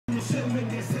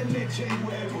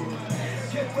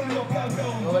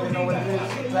already know what it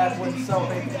is. Last one,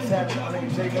 self-made savage. My name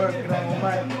is JMerk Gran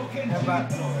Omar.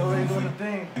 HenRock, already doing the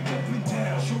thing.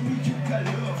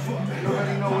 You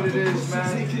already know what it is,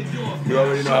 man. You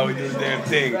already know how we do the damn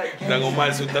thing. Gran Omar,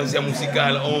 Sustancia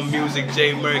Musical, Own Music,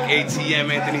 J-Merk,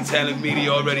 ATM, Anthony Talent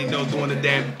Media. Already know doing the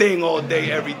damn thing all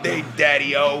day, every day,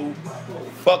 daddy-o.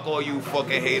 Fuck all you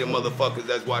fucking hater motherfuckers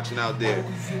that's watching out there.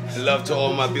 And love to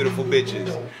all my beautiful bitches.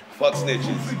 Fuck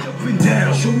snitches.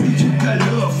 Show me you got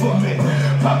love for me.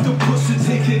 Pop the pussy,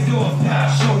 take it off now.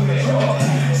 Show me.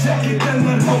 Saque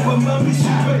dalla roba, mami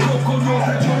super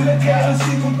cocorosa. Yo le quiero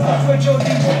sin un poco, yo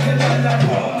digo que la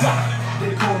roca.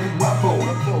 They call me guapo.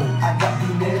 I got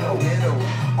dinero.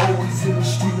 Always in the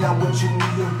street, now what you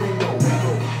need, they know.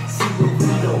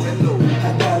 Hello.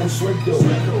 I got a sueldo.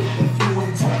 If you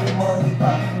ain't talking money,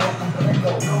 papi, no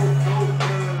comprendo.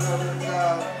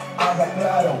 Habla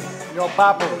Claro. Yo,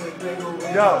 Papa.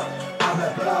 Yo.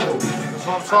 That's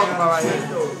what I'm talking about right here.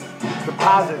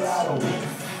 Deposits.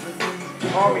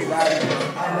 Call me, daddy.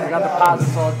 I got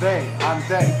deposits all day. I'm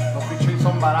dead. Don't be treating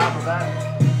something barato, daddy.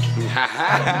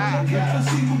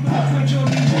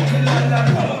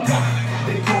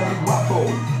 They call me guapo.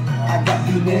 I got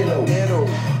dinero.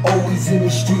 Always in the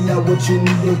street, now what you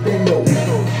need, they know.